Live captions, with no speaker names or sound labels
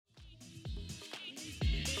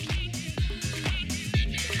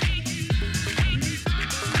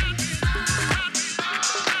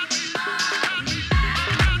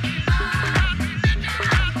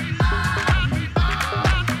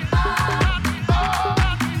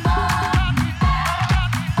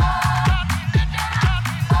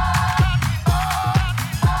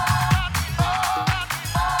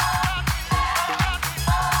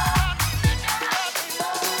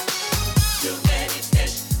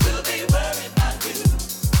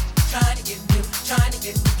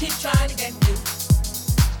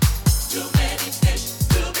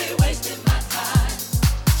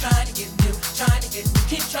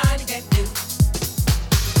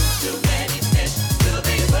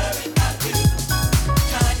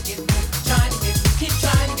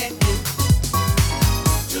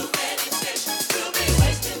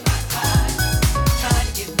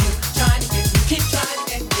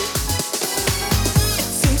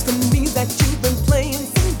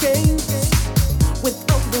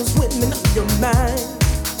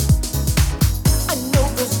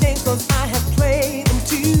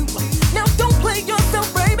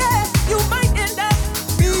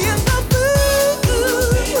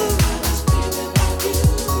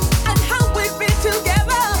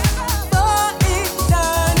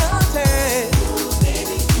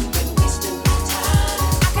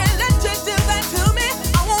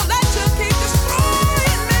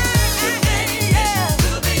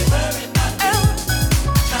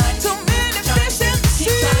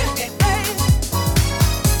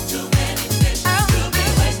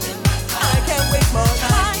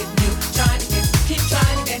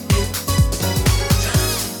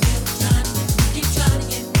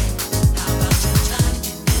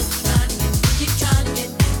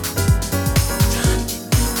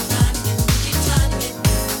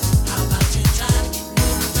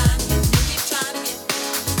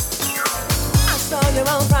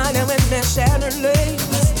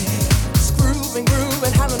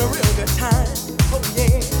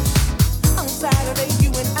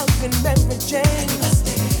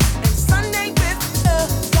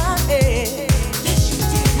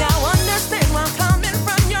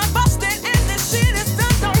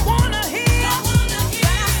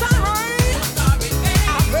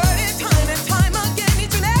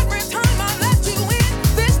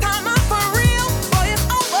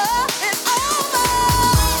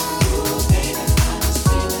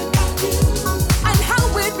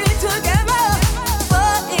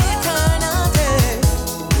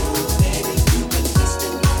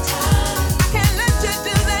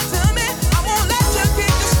To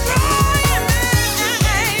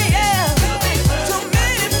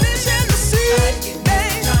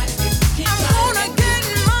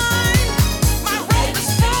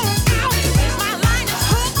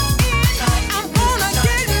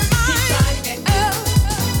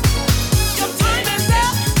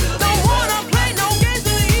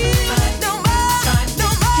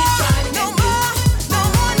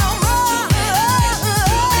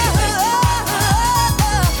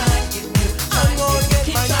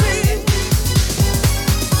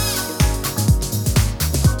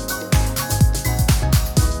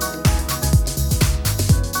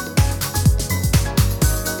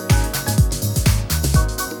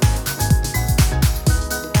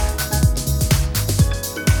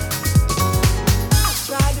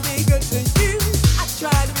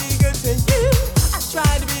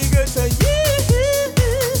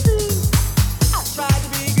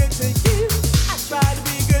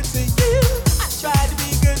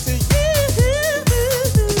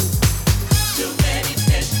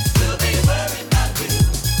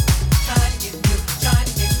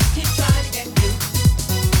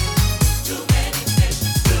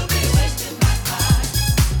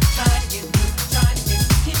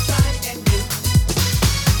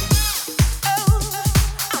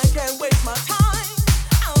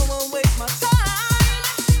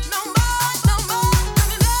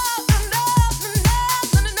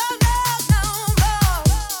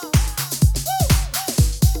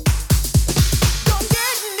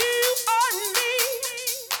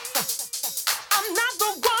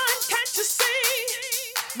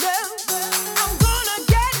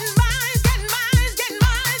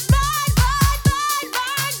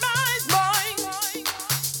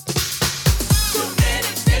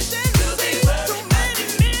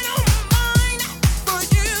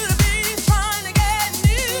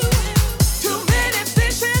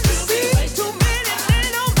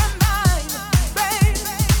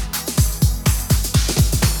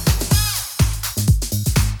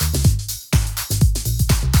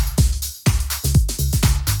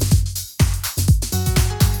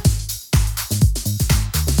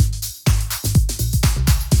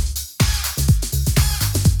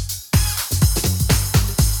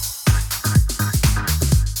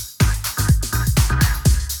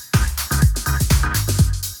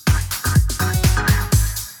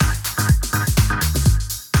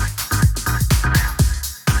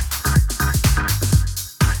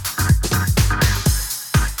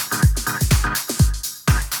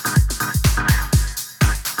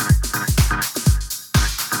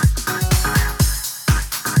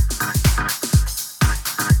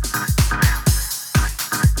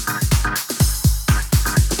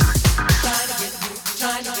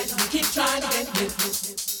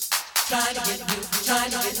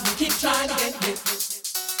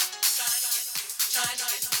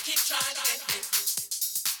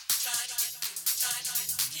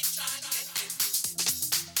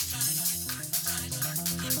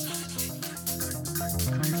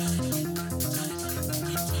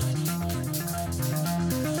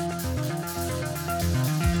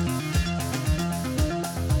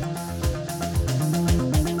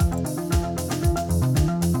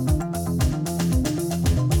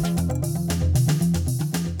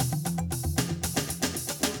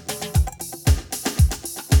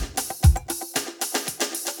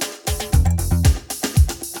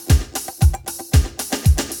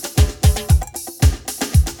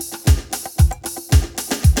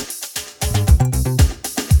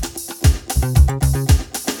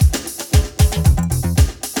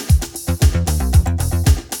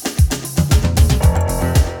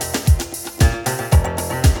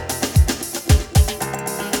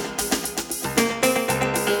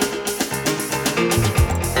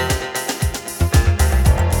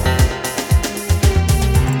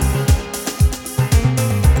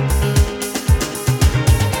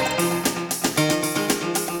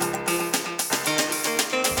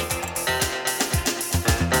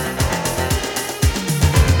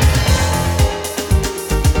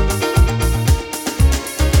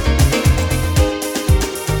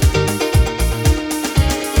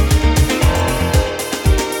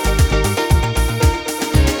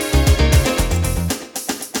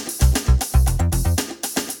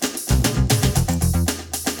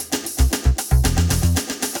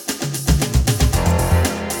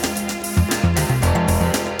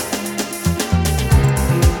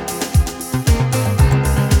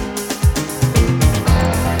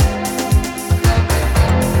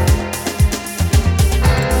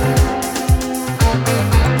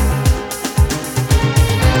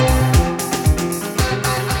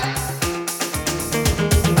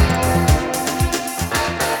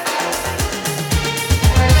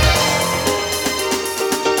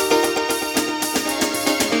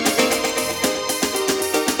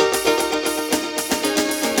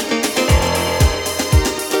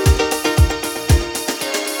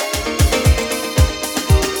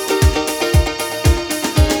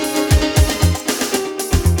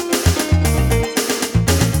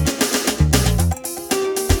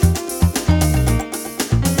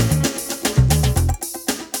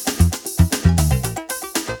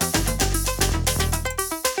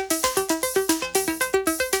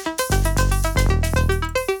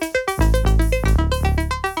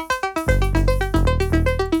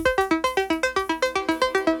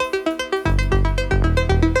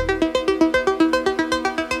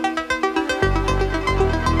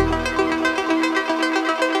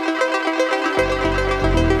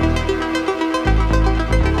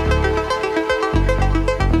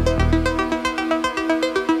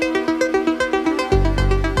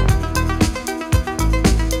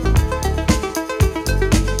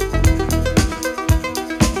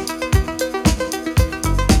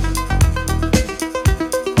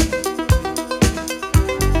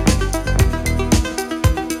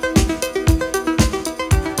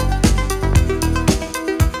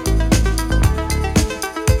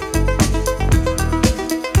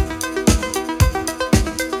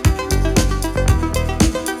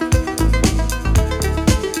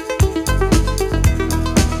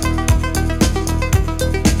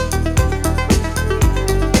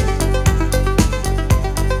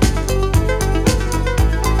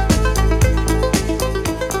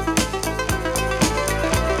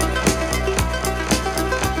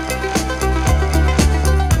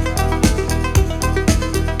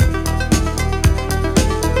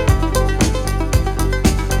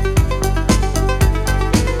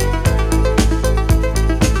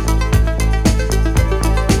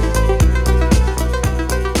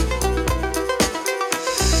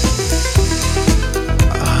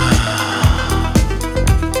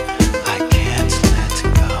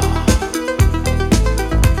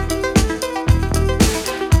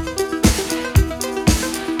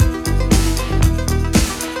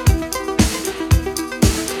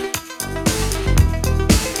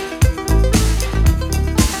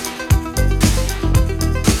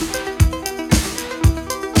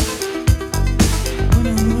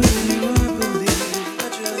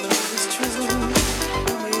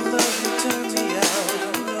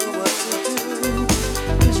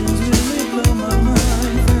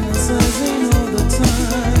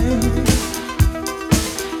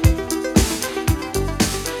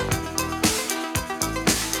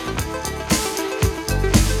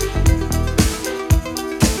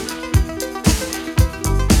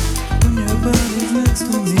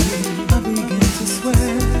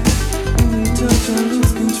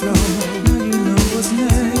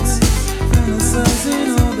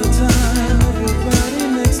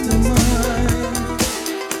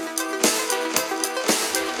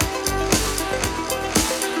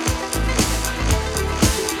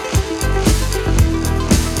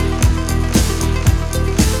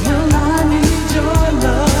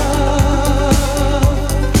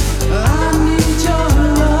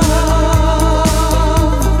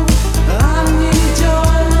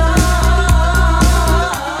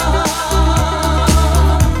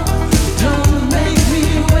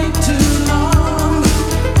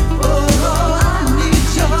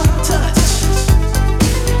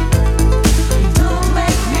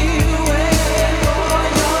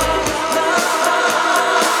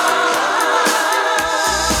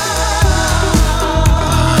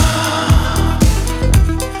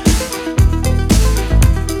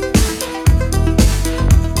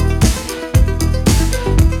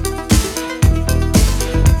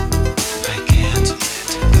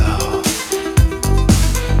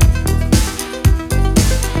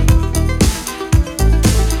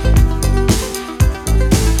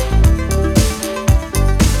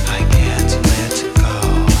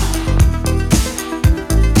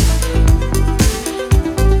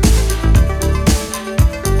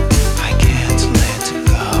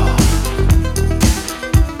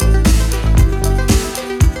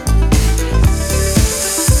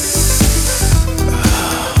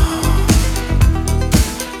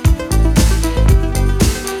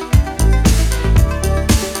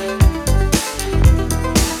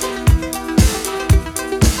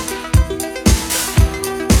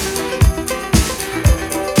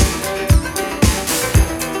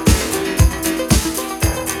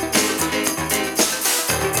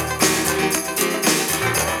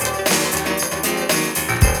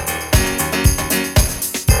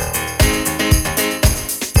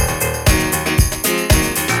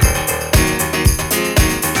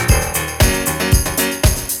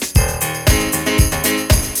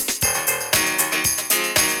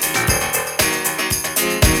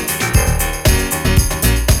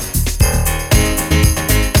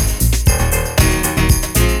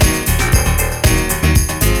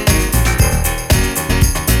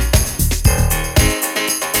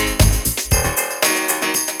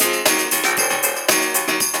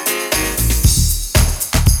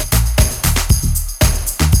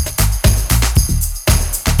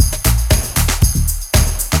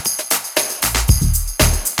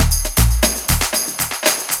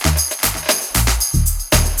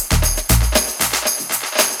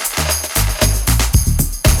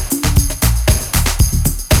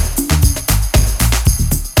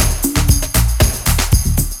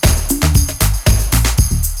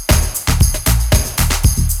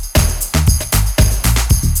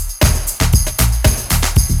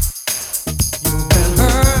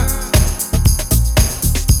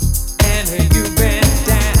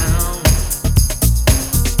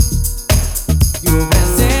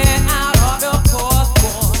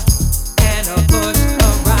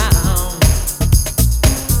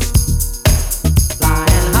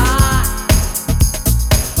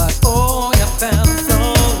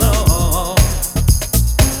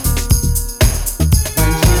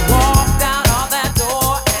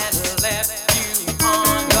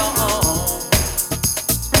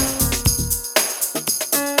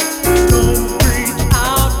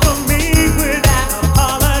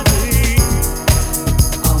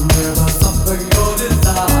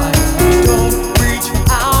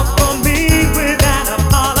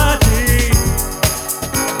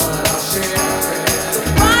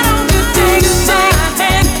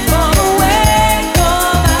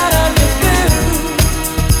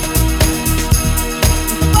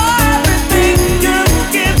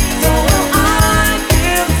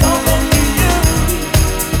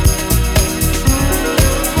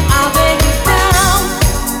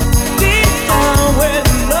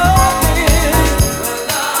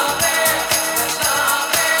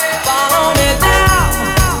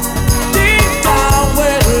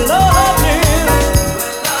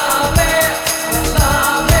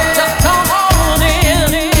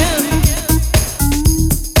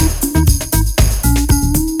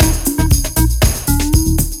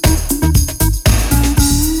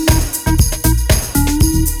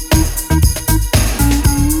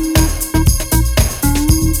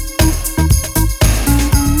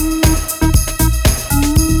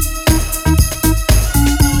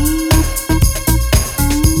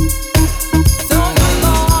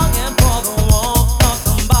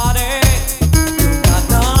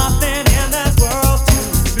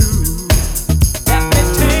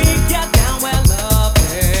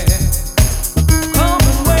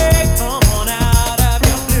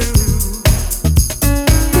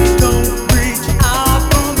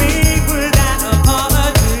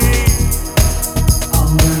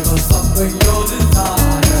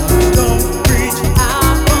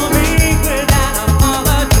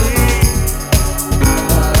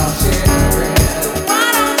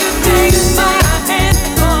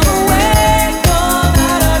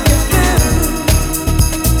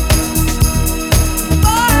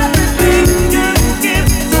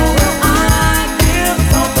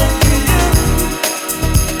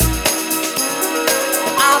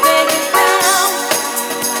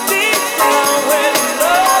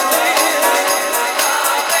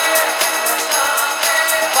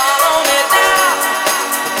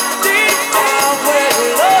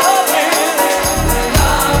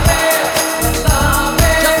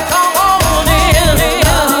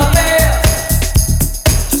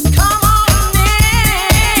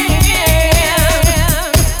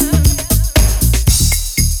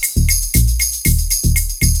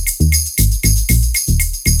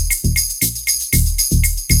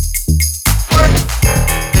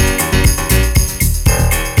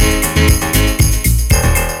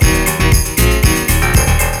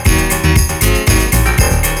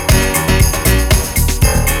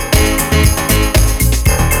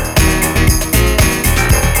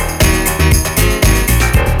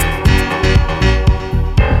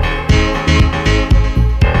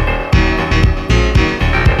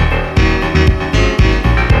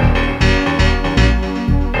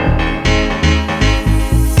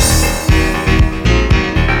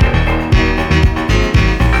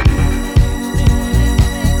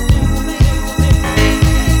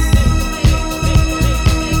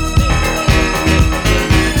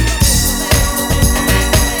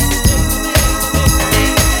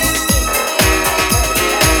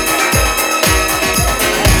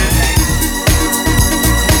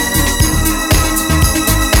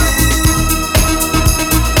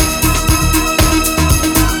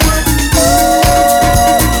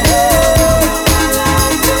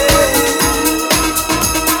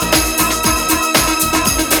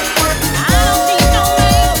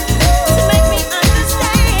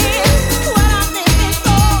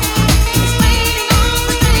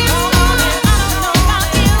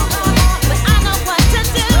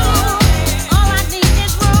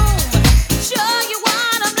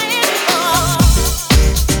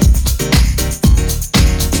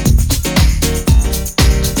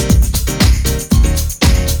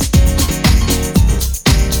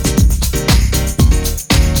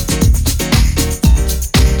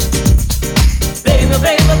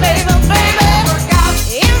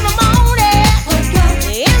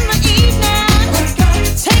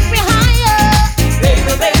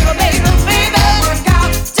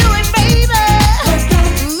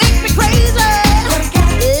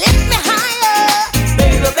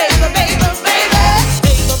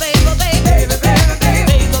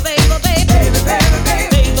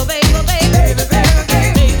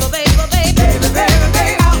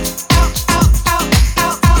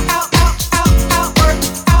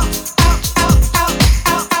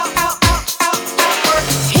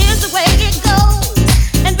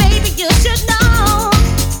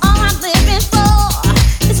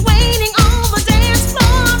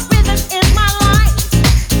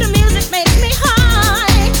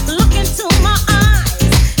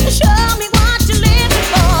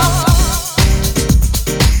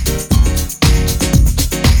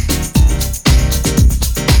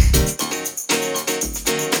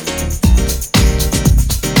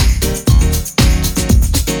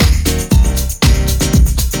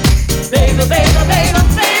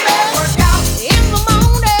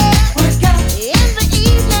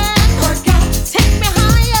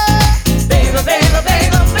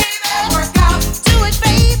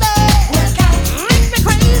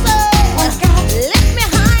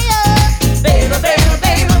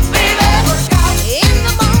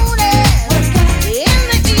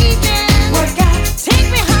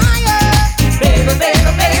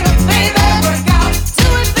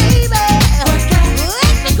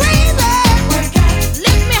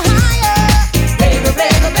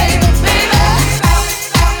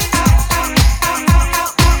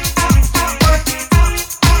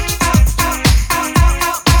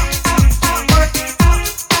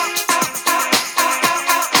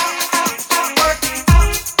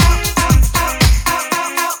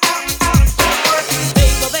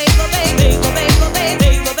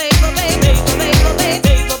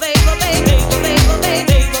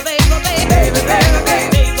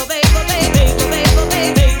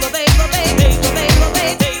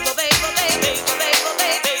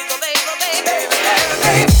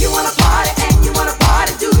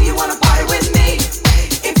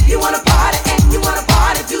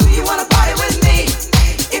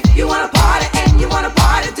you wanna party and you wanna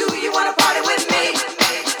party, do you wanna party with me?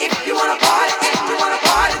 If you wanna party and you wanna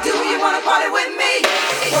party, do you wanna party with me?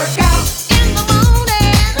 Work out. In the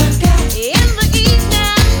morning, Work out. in the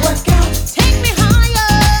evening, Work out. take me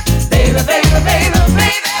higher, Baby, baby, baby,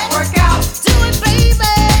 baby. Work out. do it,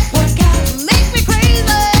 baby, Work out. make me crazy,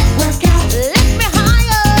 Work out. lift me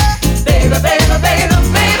higher. Baby, baby, baby,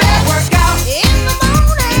 baby. Work out. In the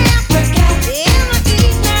morning, Work out. in the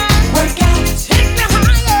evening, Work out. take me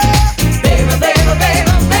higher,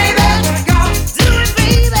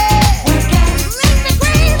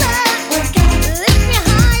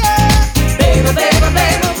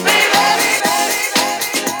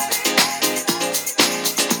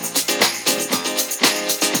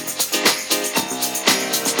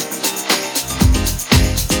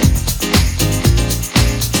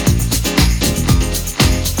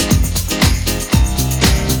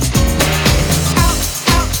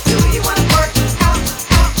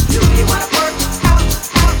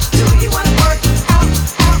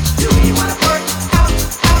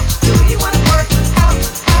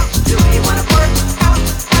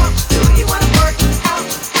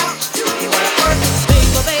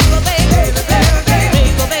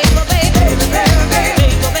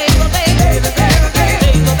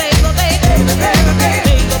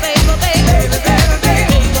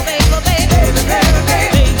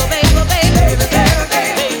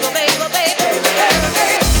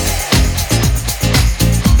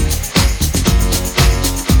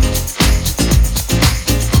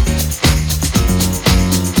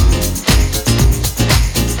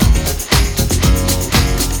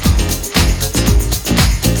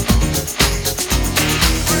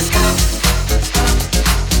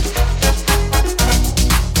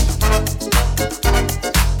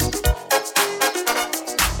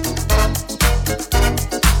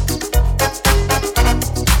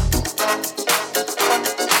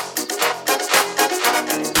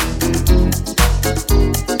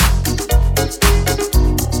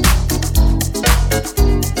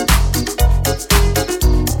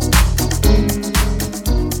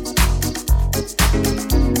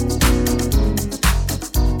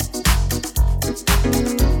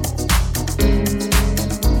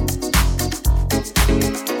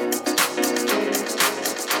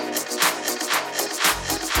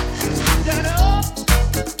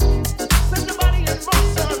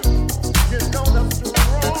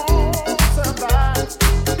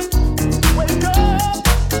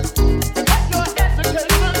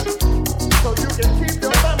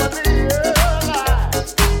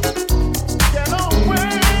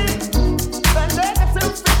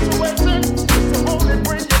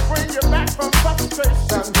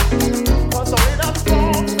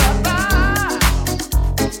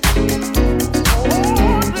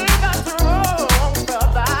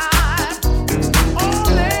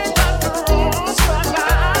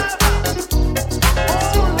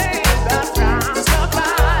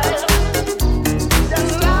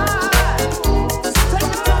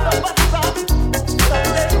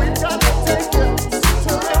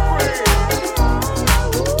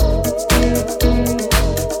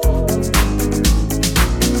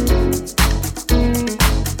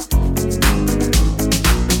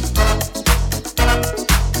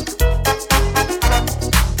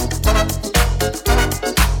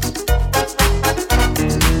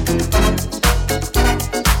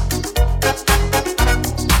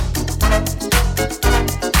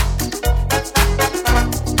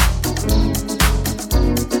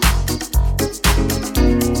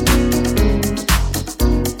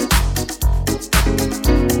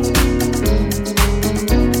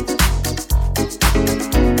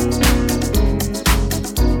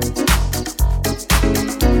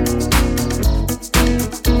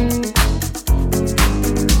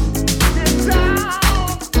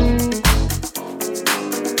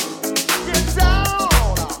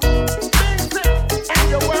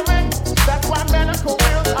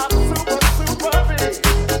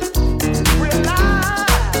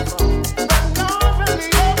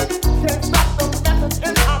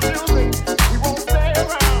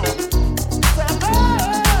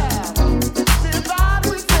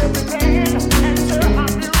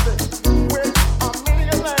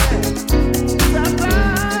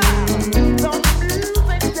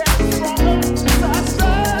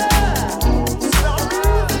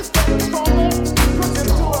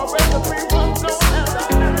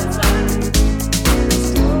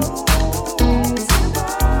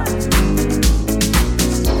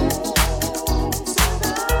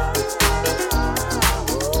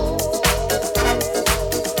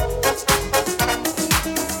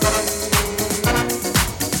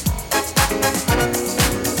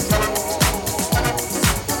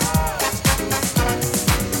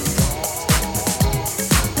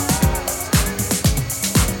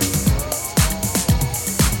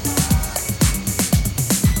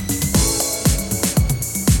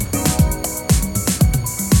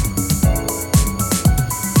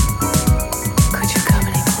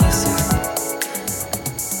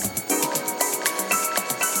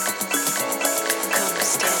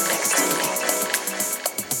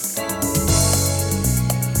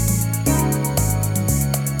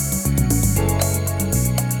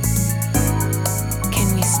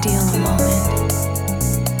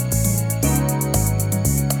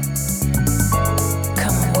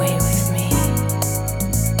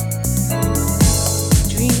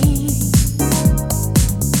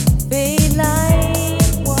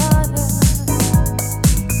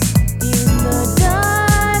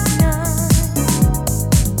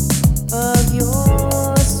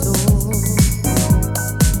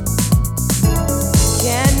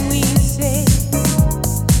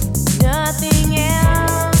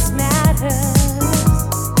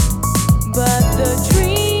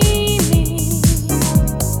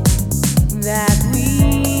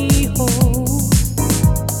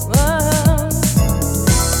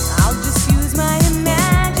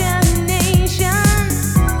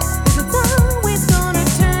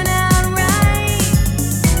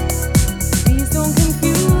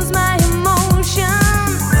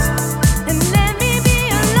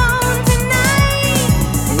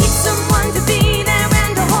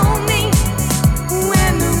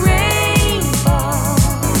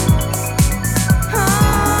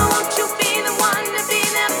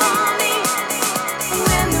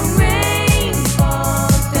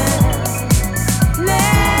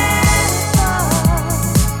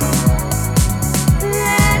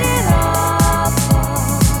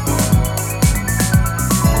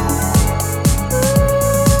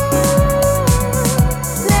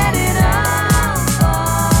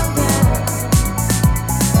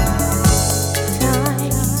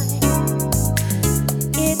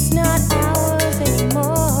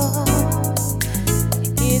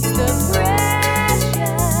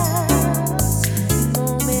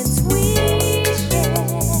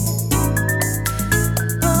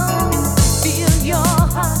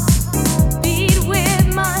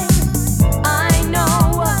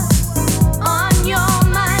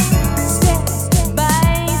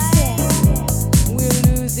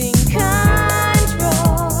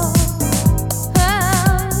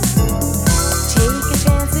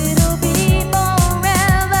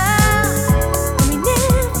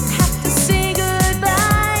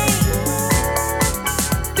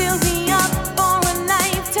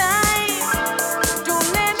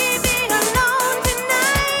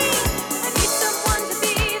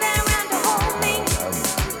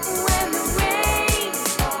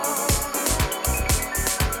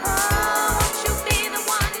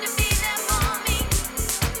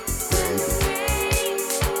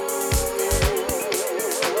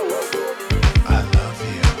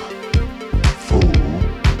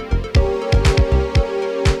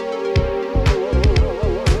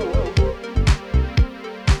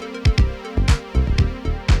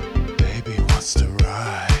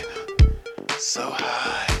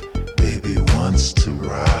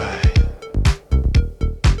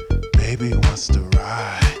 Baby wants to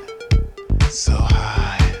ride so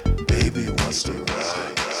high. Baby wants to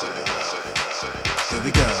ride. Here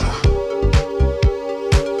we go.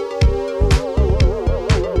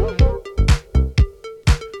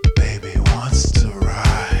 Baby wants to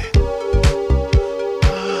ride.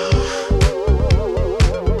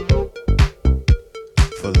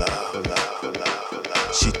 For love.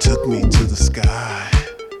 She took me to the sky.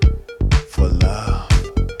 For love.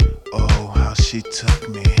 Oh, how she took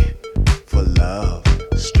me. For love.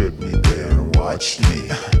 Stripped me there and watched me.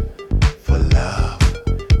 For love.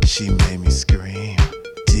 She made me scream.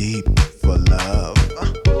 Deep for love.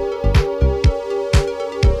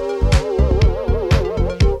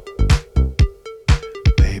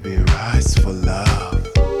 Baby rise for love.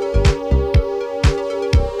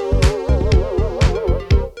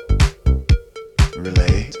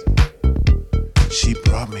 Relate. She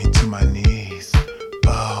brought me to my knees.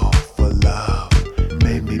 Oh, for love.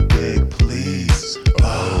 Made me beg, please.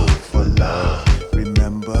 Oh, for love.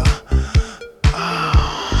 Remember?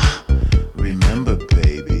 Oh, remember,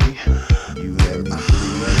 baby. You had me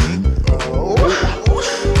bleeding. Oh.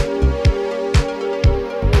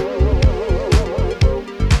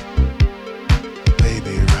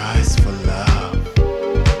 Baby, rise for love.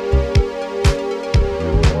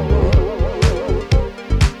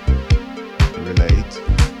 Relate.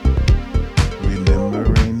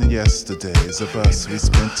 Remembering the yesterdays of us we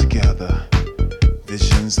spent together.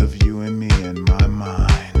 Visions of you and me in my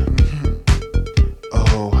mind.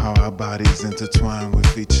 Oh, how our bodies intertwine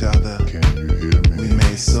with each other. Can you hear me? We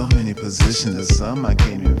made so many positions that some I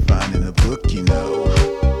can't even find in a book, you know.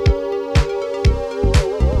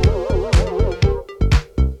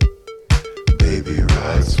 Baby,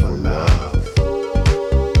 rise for love.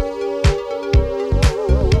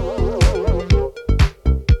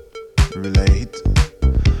 Relate.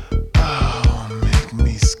 Oh, make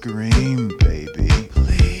me scream, baby.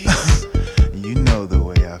 Please. You know the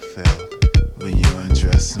way I felt when you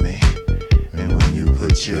undressed me. And when you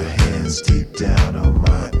put your hands deep down on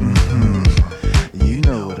my You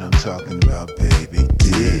know what I'm talking about, baby.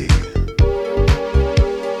 Dig.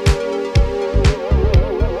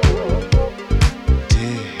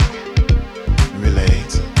 Dig.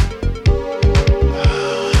 Relate.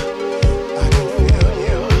 I can feel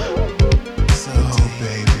you. So,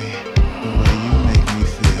 baby, the way you make me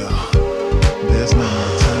feel. There's no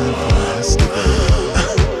more time for us to go.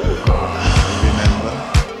 Remember?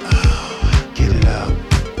 Get it up.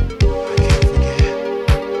 I can't forget.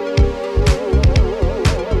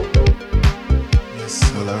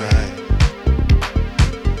 Yes, well, alright.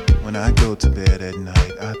 When I go to bed at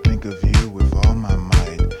night, I think of you with all my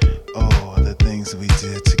might. Oh, the things we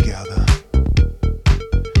did together.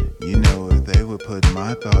 You know, if they would put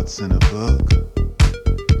my thoughts in a book,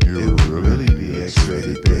 it would really be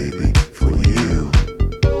X-rated, baby, for you.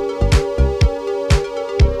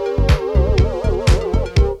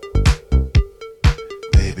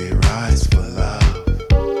 Baby, rise for love.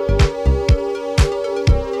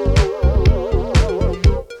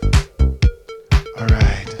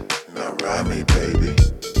 Alright, now ride me, baby.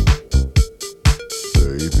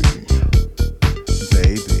 Baby,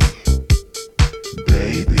 Baby,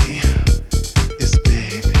 baby, it's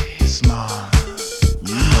big, it's small.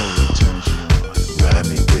 You know what turns you on. Ride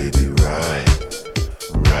me, baby,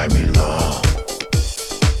 ride me long.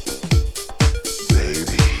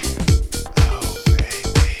 Baby, oh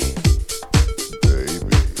baby,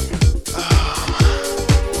 baby.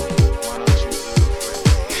 why don't you move with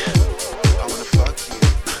me? I wanna fuck you.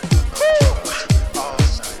 Oh,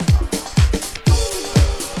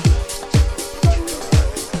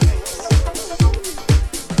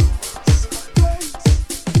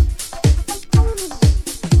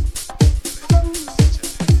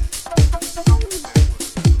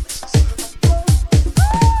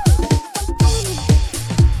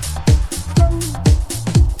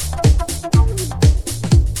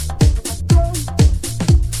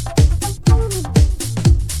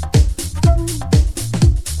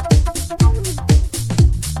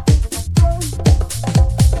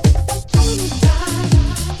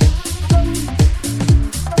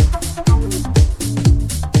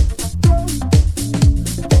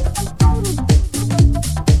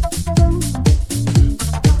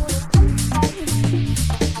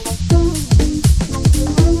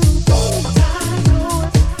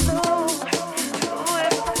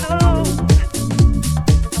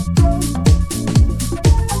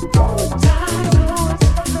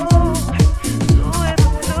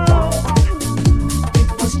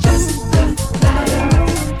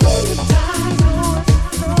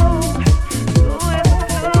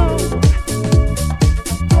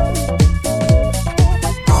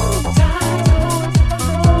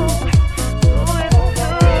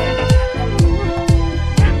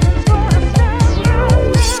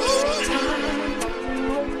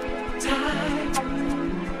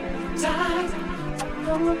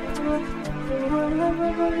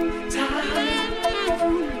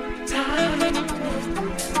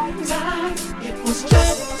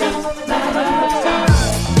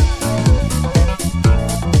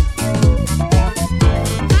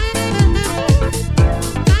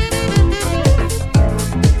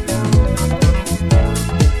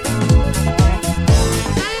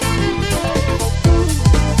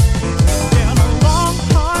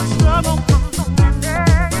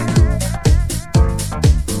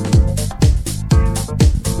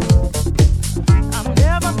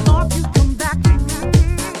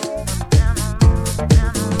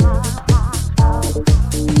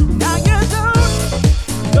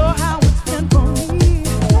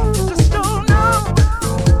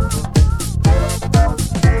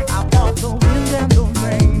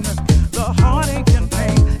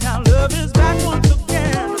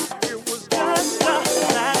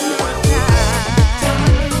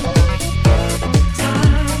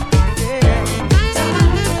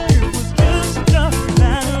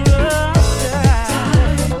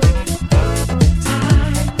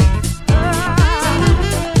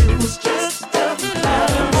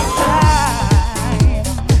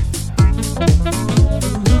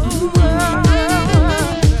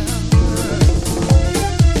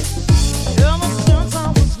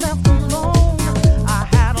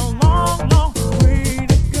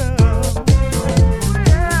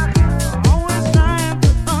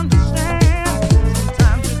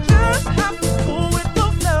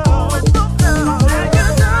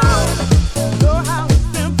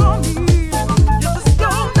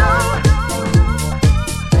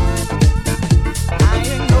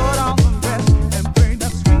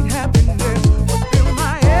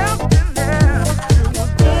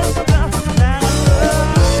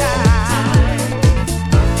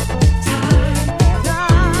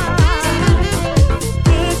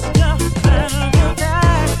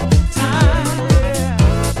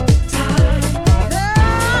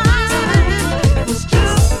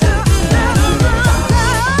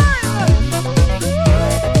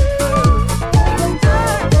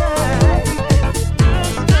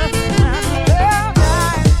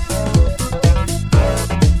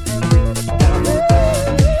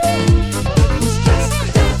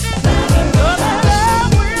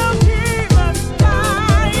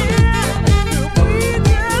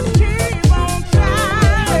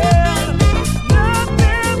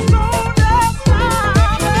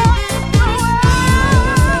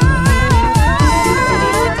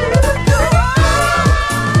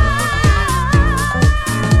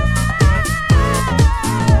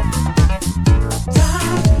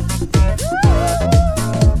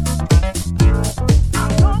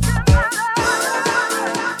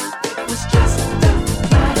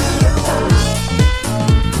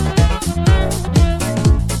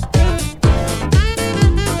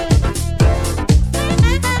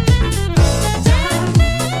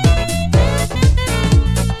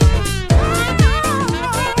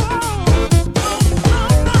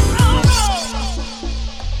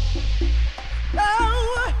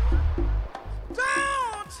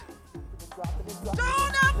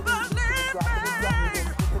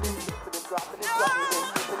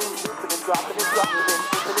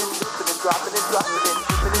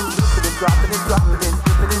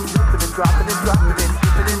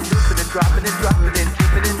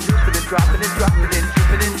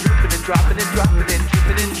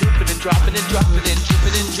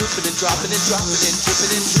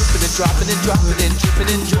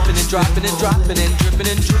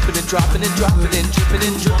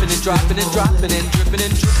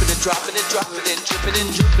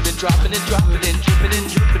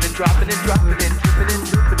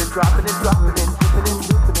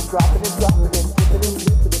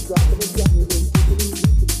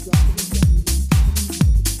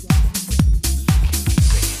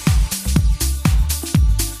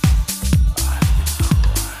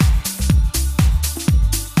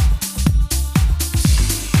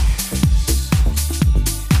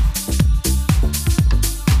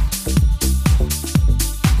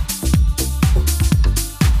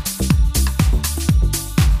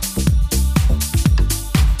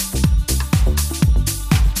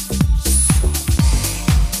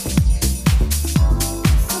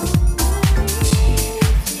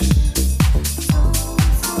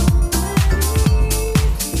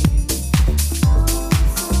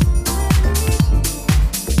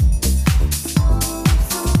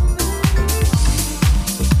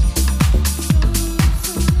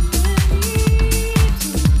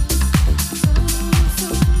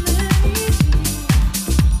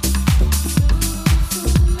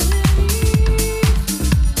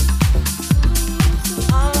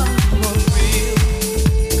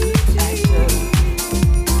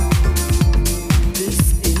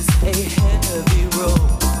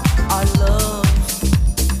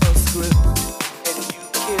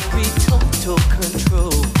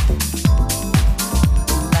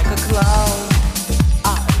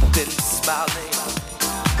 darling,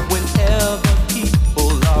 whenever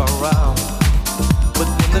people are around. But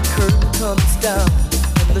when the curtain comes down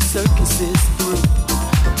and the circus is through,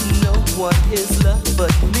 no one is left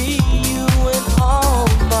but me, you, and all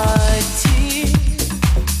my tears.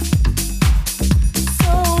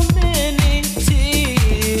 So many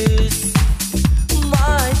tears,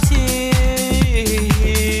 my tears.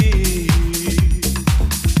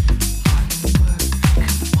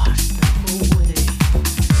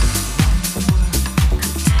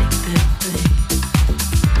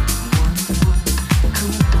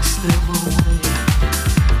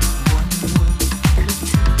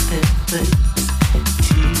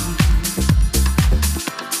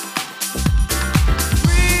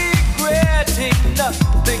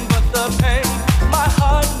 Nothing but the pain. My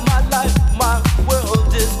heart, my life, my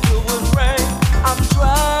world is filled with rain. I'm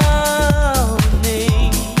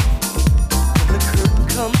drowning. When the curtain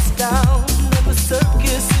comes down and the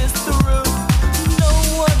circus is through, no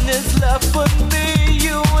one is left but me,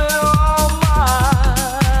 you, and all my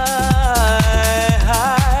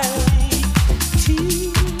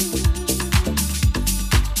tears.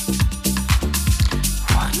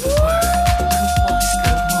 One word could wash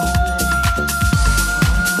them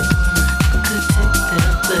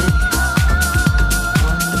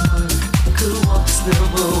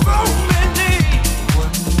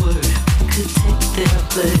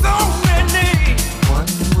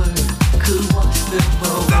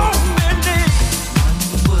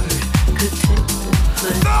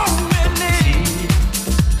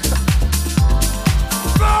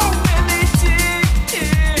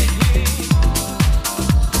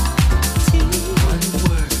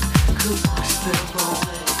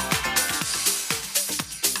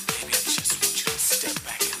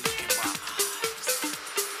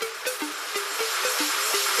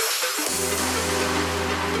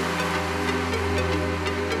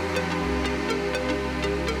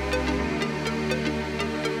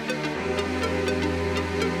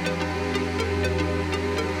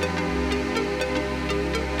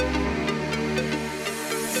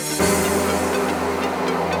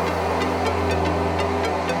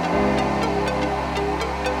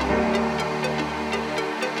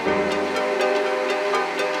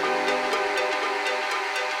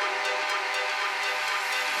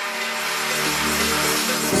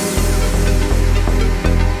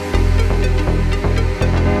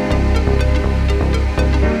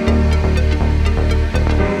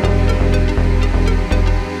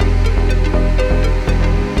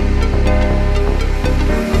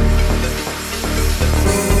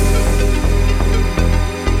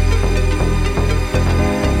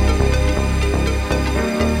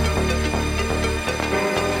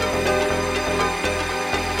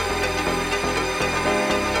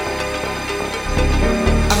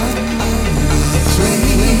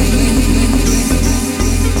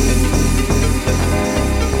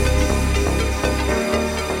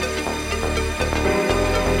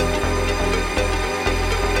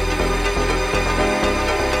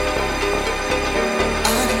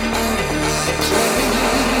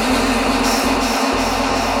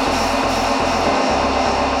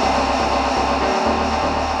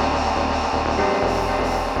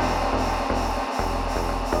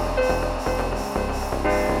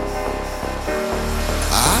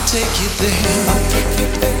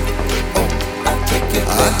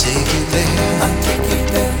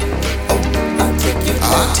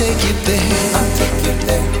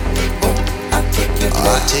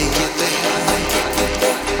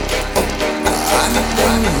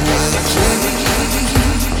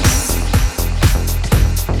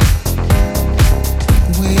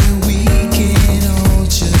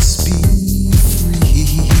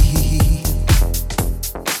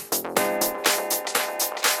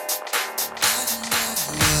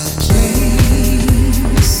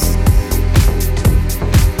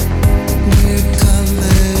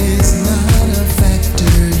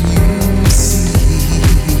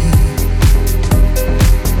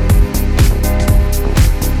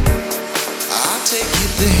Take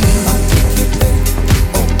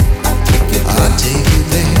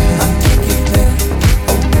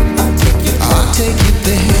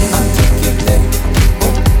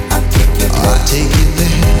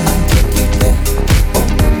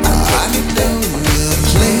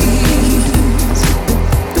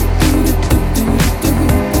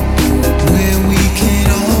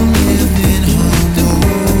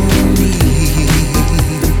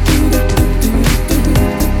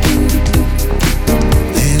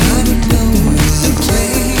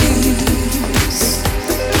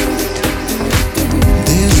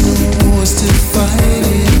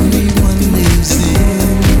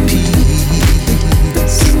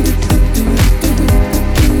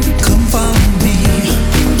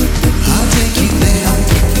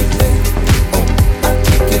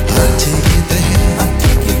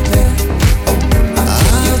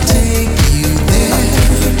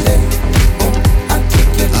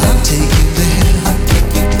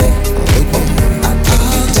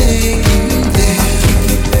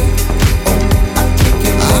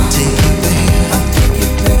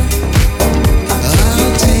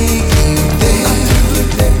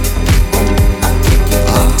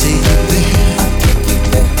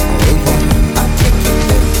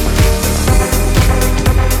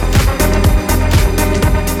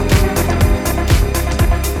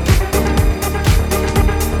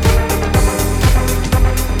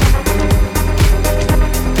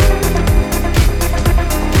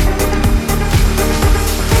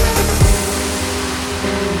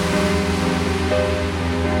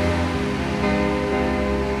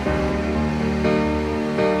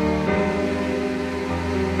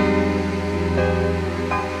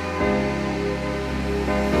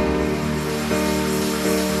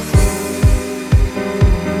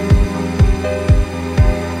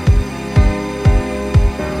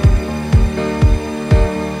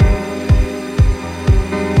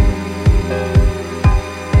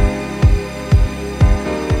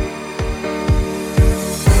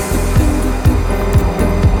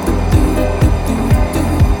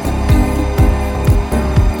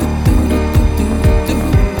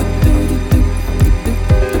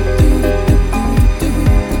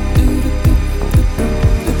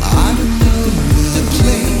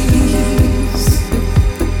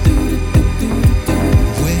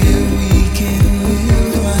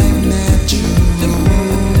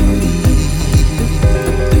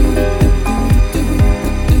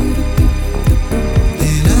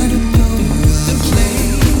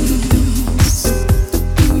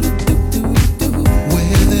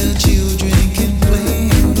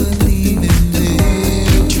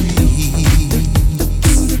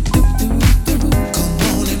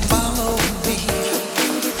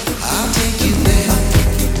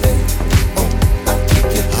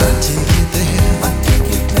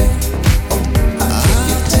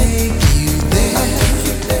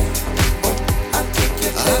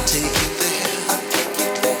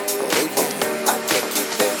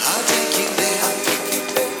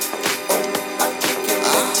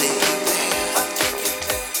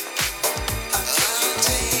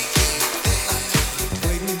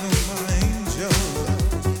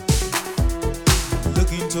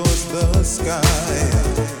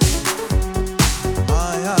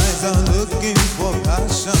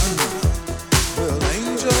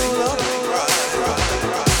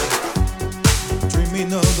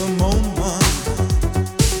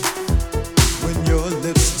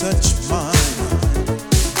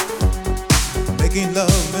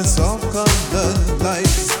the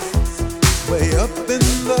lights way up in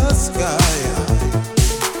the sky.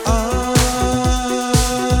 I'm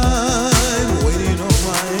waiting on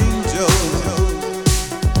my angel.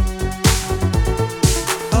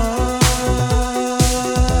 I'm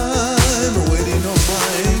waiting on my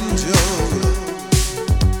angel.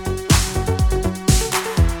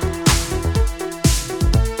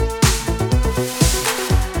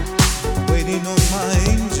 Waiting on my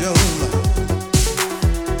angel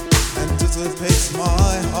anticipates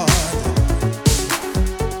my heart.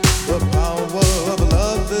 The power of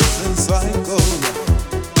love is in cycle.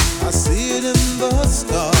 I see it in the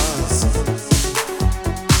stars.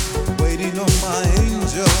 Waiting on my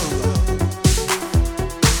angel,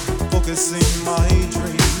 focusing my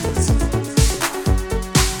dreams,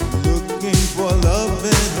 looking for love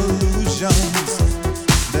and illusions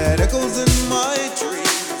that echoes in my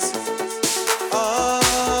dreams. I'm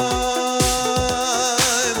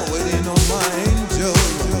waiting on my angel.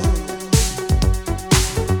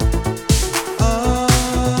 I'm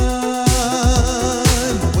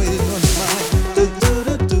waiting on my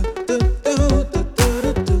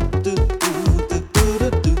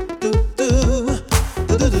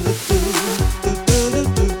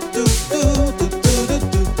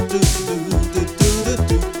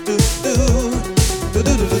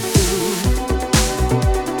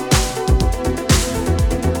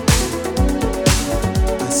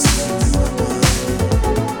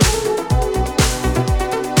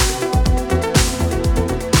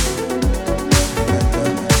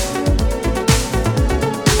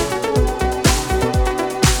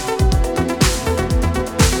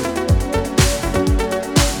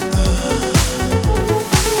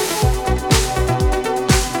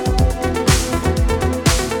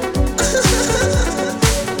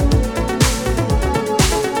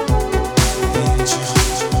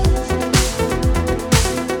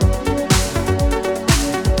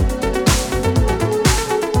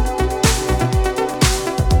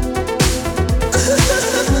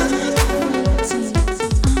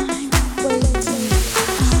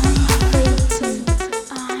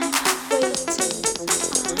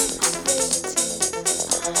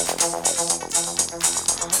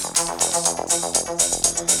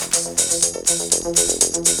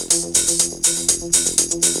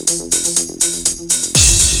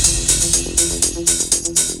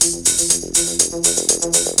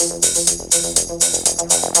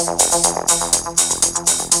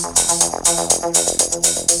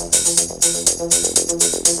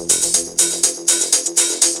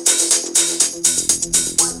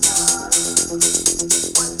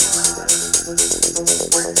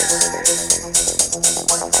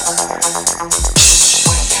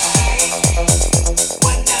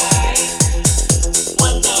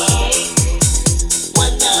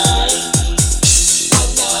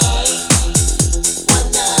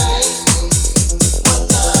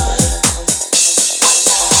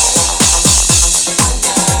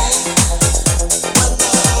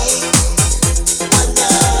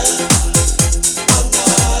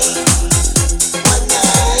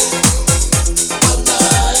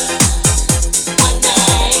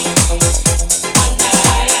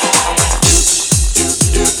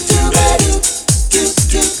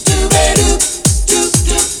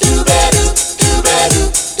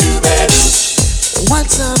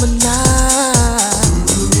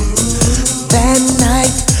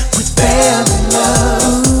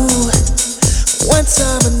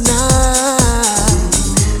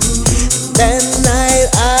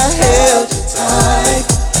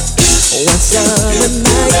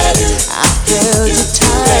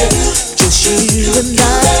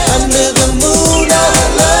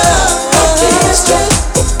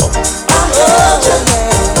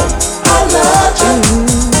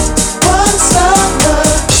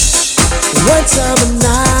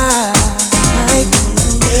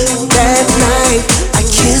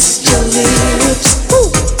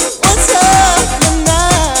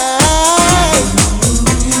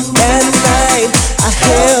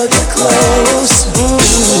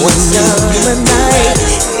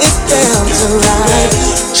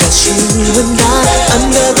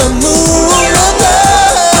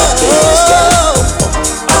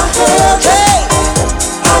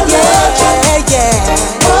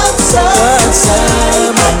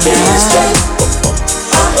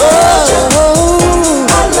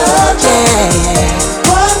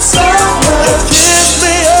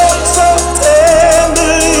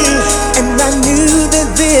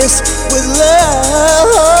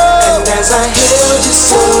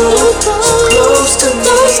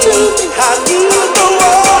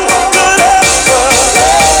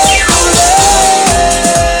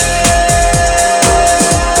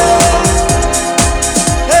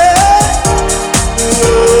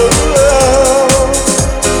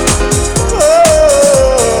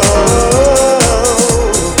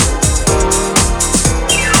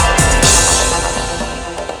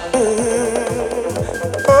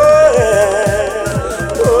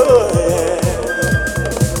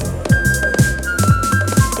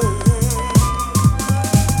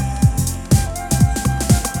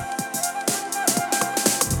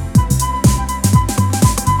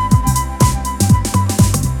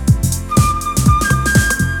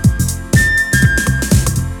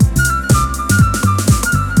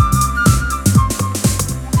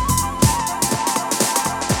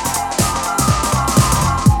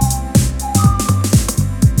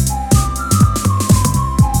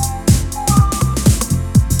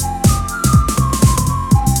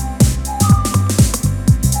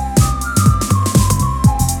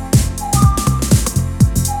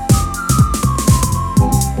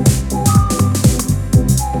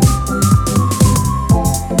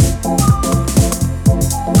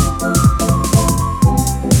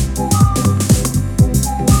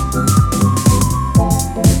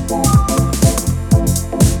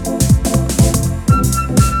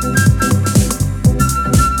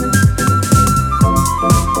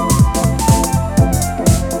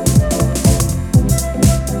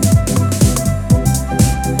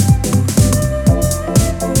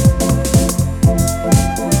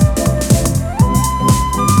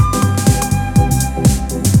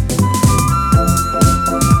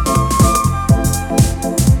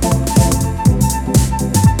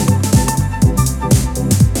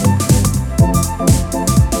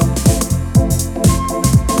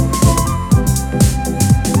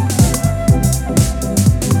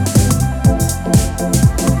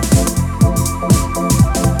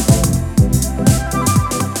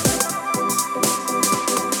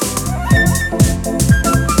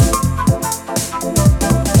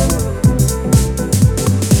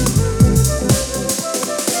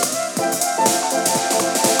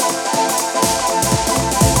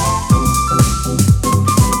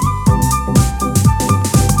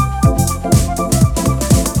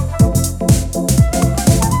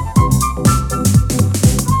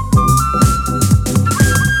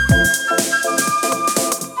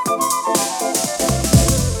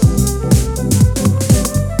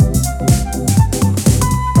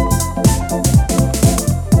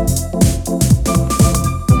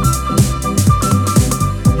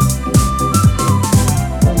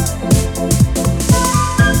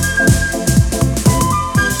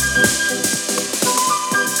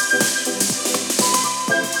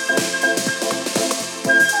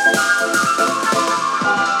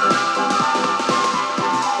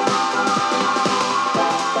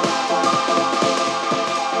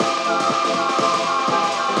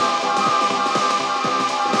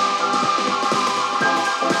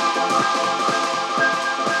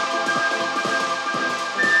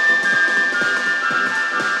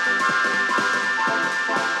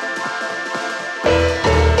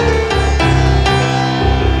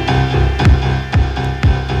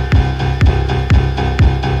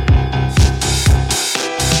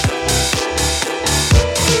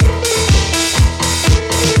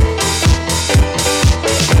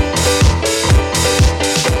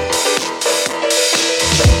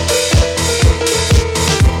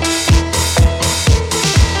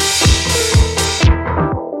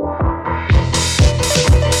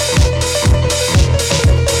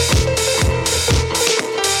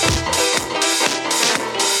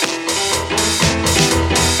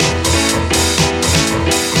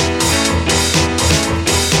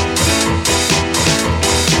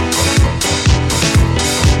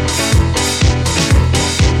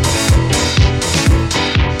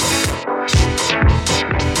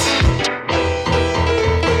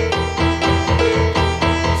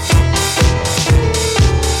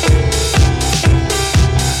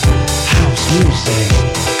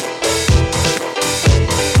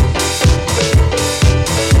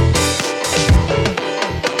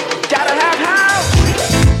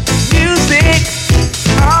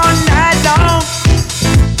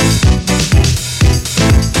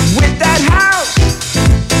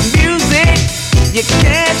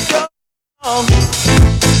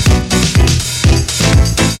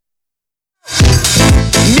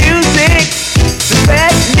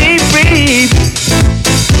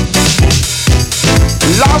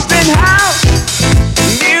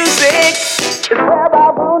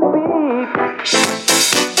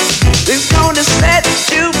gonna set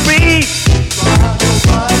you free.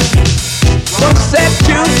 Gonna set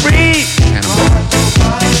you free.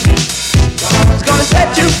 It's gonna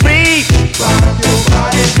set you free.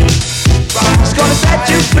 It's gonna set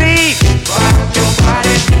you free.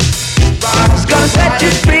 It's gonna set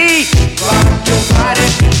you free.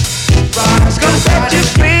 It's gonna set you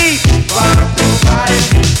free.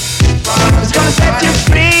 It's gonna set you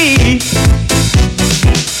free.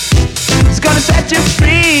 It's gonna set you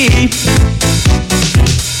free.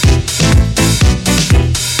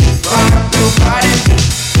 Rock your body.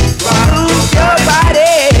 Move your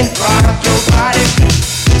body. Rock your body.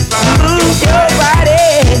 Move your body.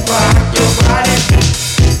 Rock your body.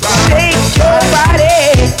 Shake your body.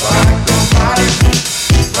 Rock your body.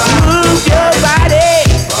 Move your body.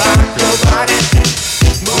 Rock your body.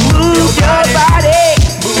 Move your body.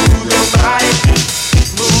 Move your body.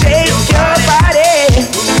 Shake your body.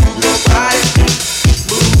 Move your body.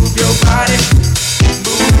 Move your body.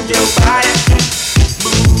 Move your body.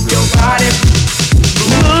 Move your body.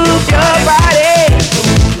 Move your body.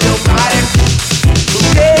 Move your body.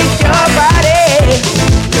 Shake your body.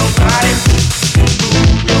 Move your body.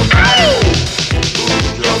 Move your body.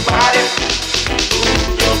 Move your body.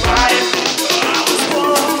 Move your body. I was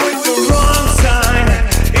born with the wrong sign,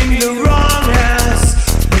 in the wrong house,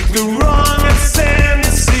 with the wrong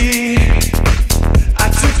ascendancy. I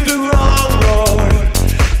took the wrong road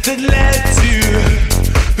that led to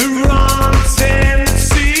the wrong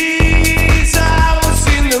tendencies. I was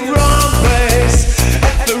in the wrong place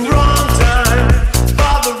at the wrong time,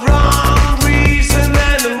 for the wrong reason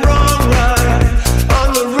and the wrong rhyme, on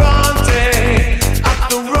the wrong day, at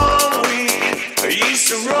the wrong week. I used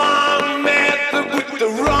the wrong method with the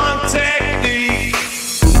wrong technique.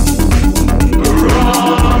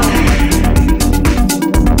 Wrong.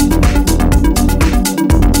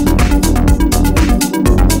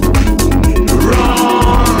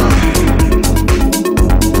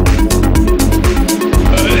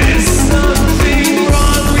 There's something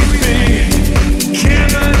wrong with me.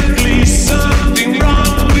 Chemically, something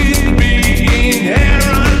wrong with me.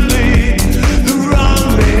 Inherently, the wrong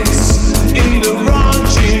mix in the wrong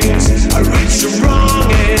genes. I reach the wrong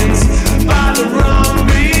ends by the wrong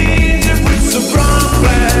means. If it's the wrong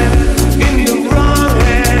plan in the wrong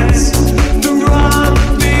hands, the wrong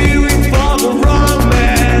theory for the wrong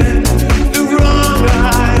man, the wrong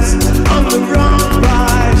eyes on the wrong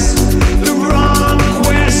lives, the wrong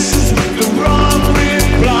questions with the wrong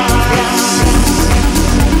replies.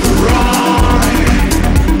 Wrong.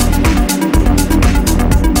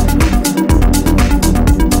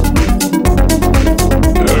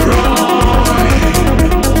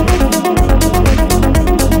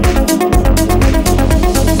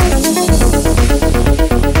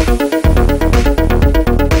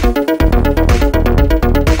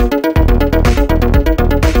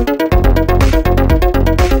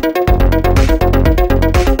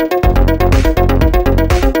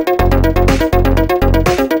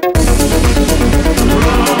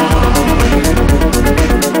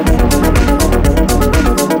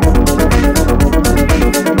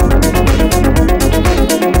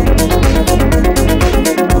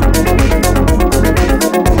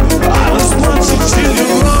 I was marching to the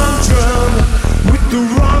wrong drum with the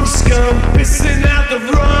wrong scum, pissing out the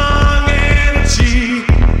wrong energy,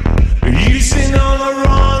 using all the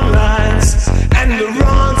wrong lines and the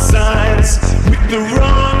wrong signs with the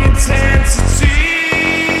wrong intensity.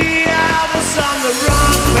 I was on the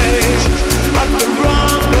wrong page, at the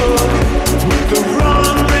wrong look, with the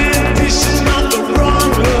wrong rendition of the wrong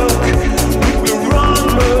look, with the wrong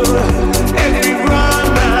mood, every wrong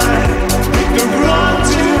night, with the wrong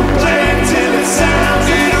tune playing till it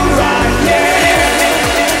sounded right. Yeah.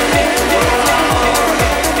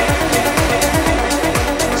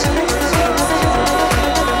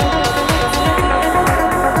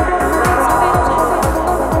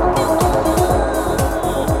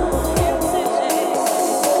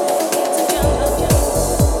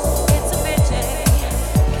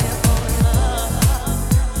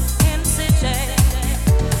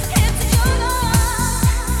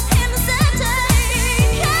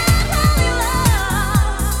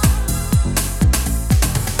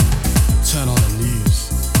 Turn on the news.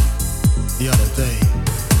 The other day,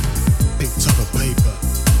 picked up a paper.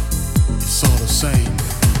 It's all the same.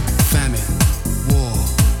 Famine, war,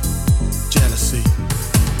 jealousy.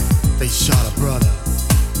 They shot a brother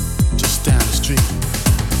just down the street.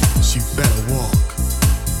 So you better walk,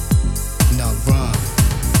 not run.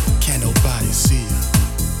 Can't nobody see you.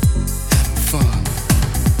 Having fun.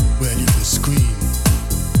 Well, you can scream,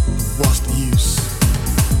 but what's the use?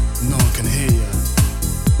 No one can hear you.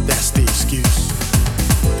 That's the excuse.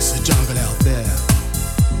 It's a jungle out there.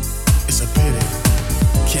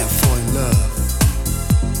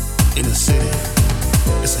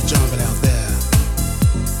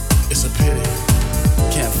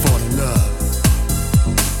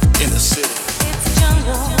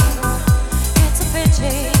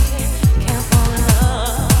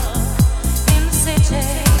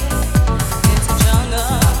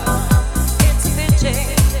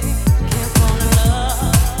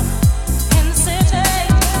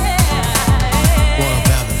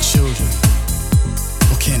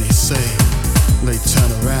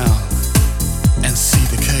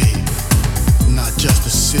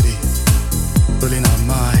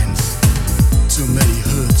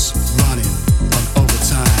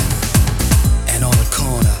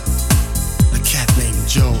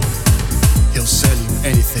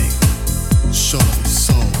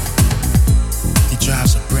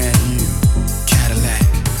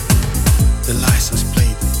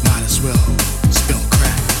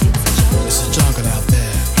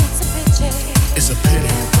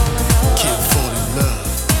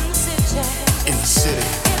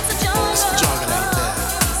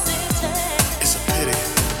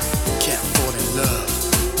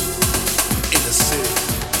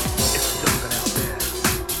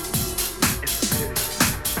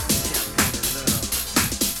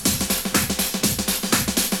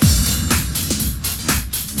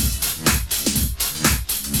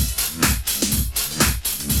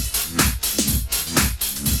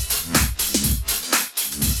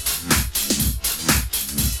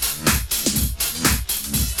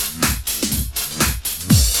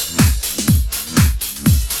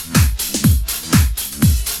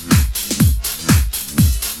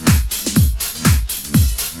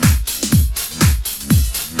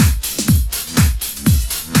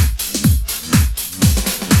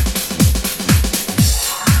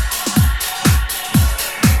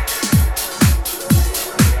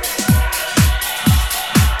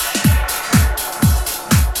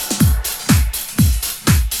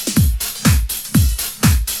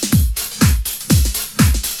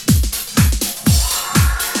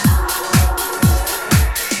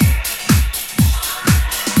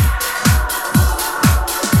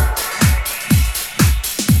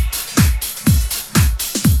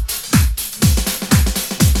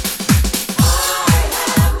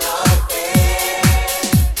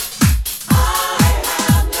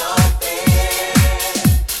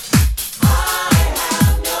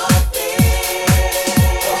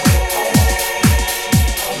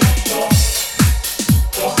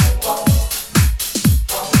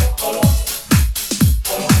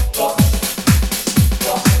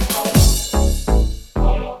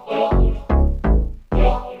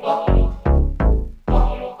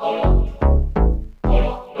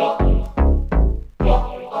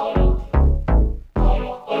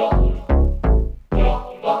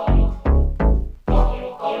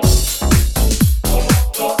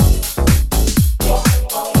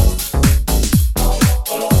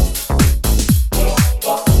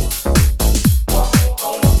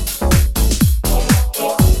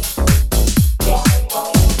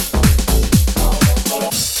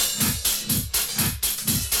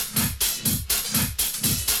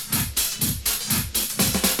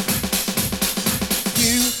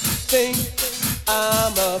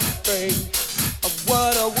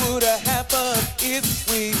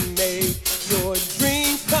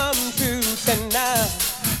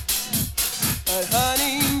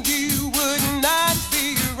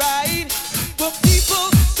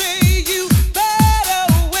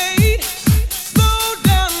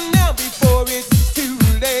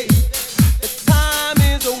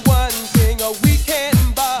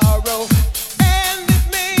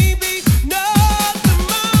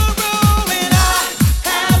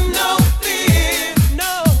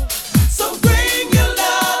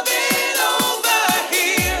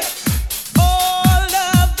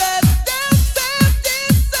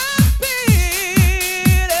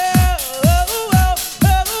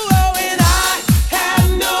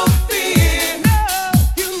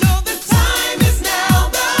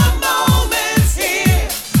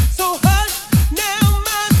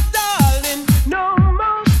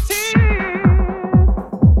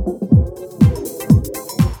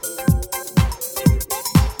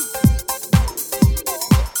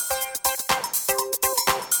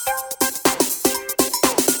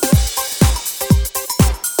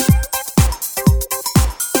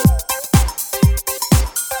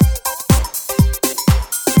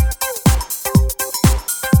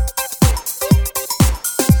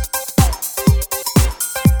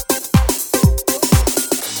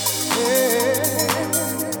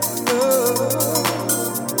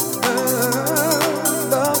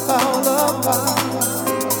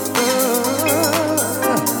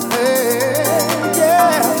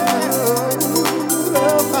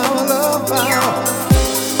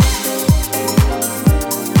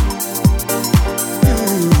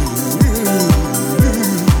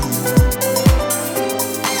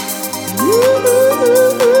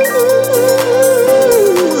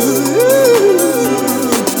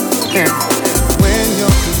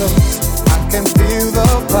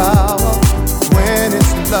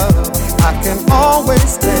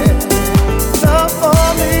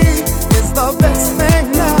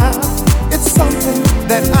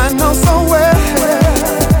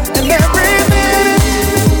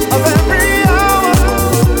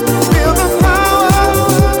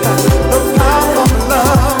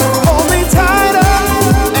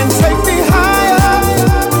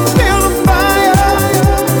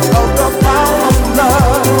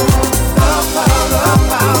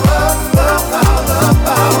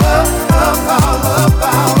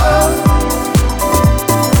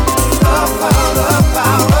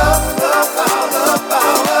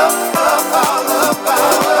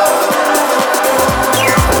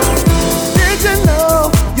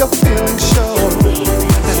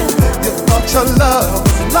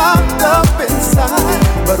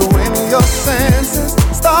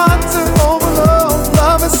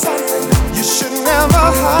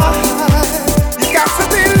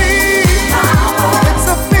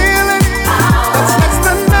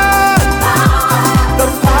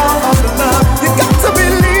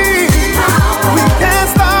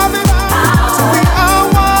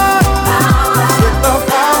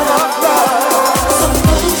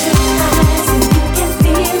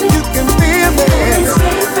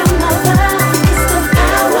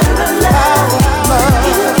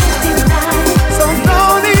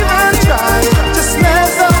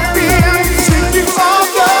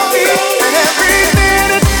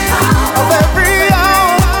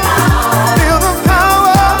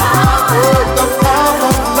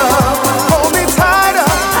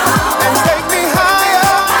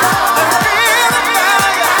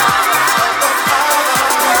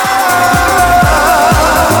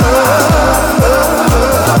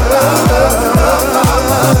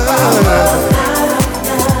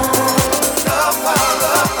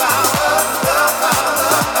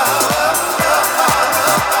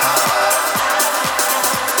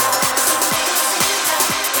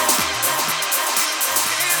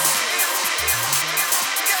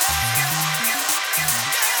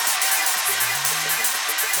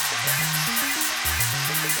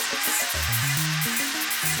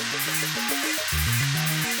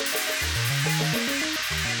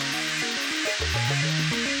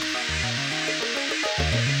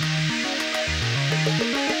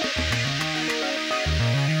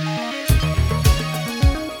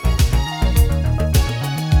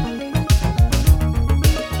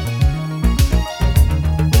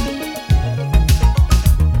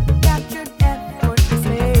 Captured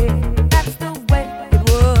effortlessly, that's the way it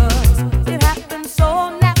was. It happened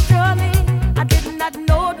so naturally, I did not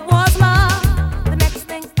know it was love.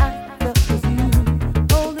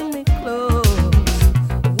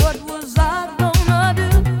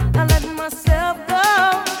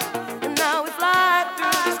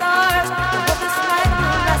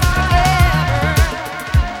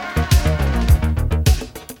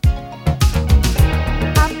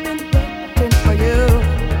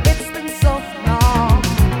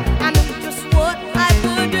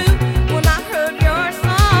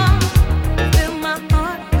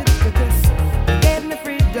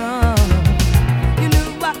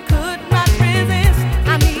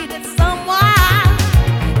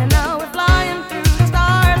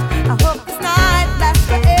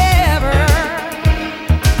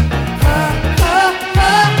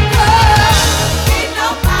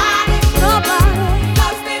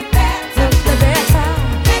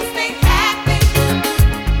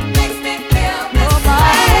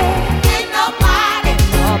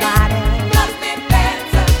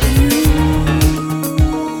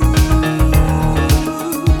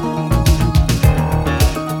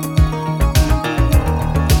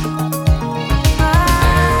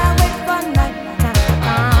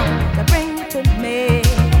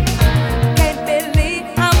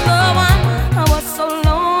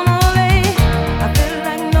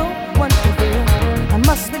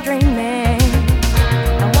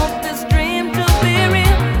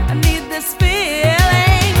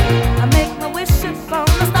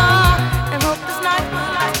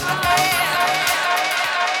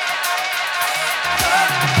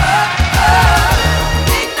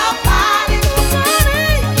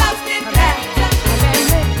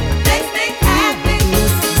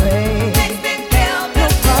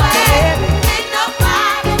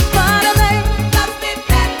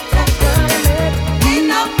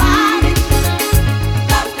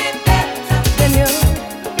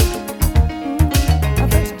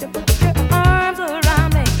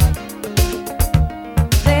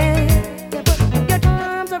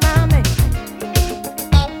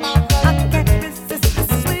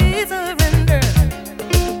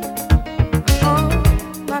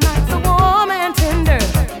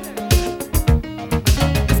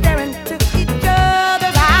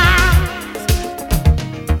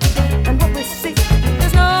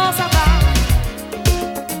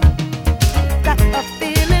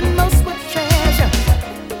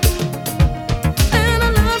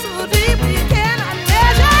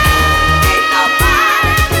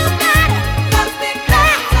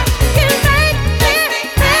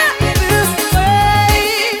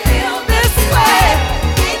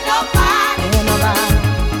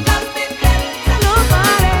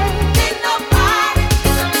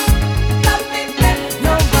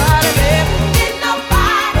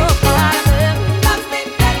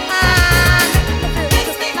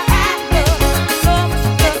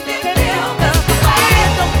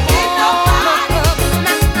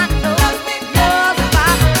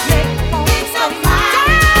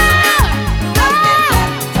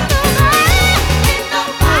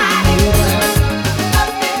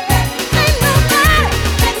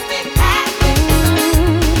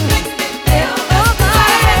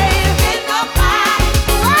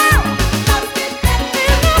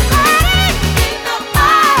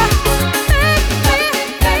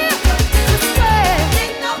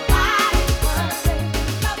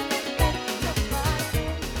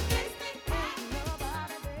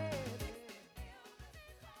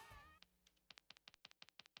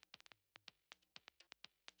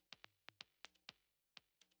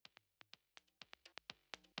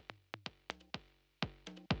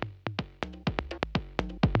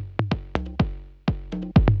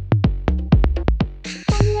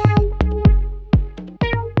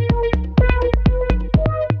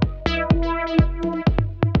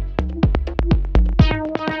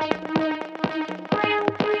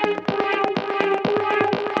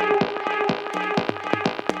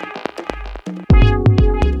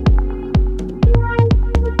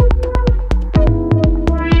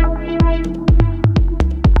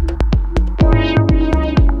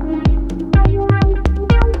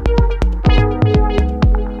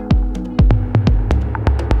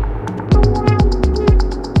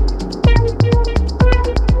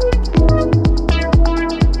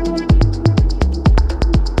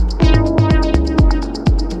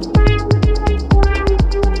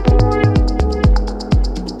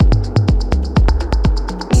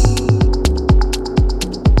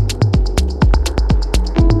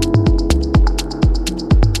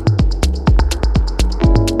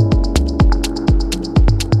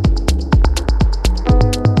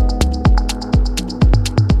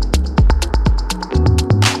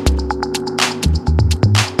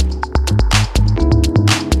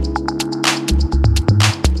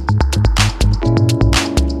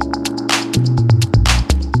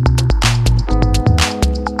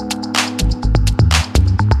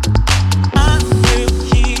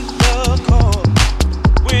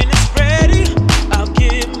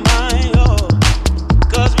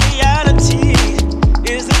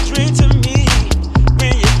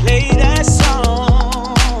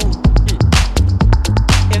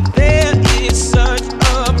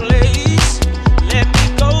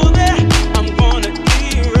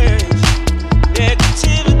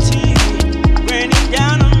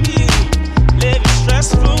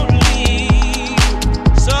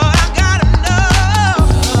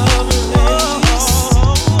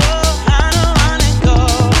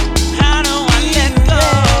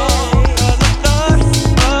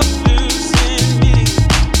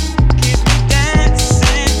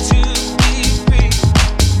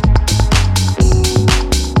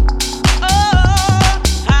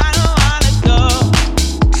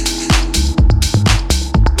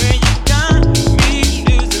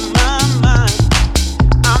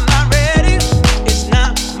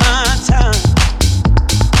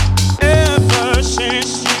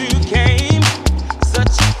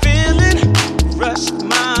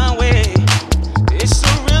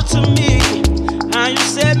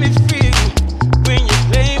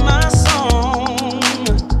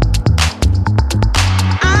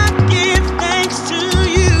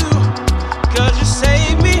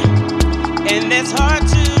 it's hard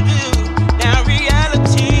to do. Now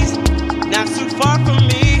reality's not too far from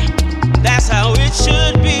me. That's how it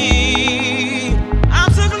should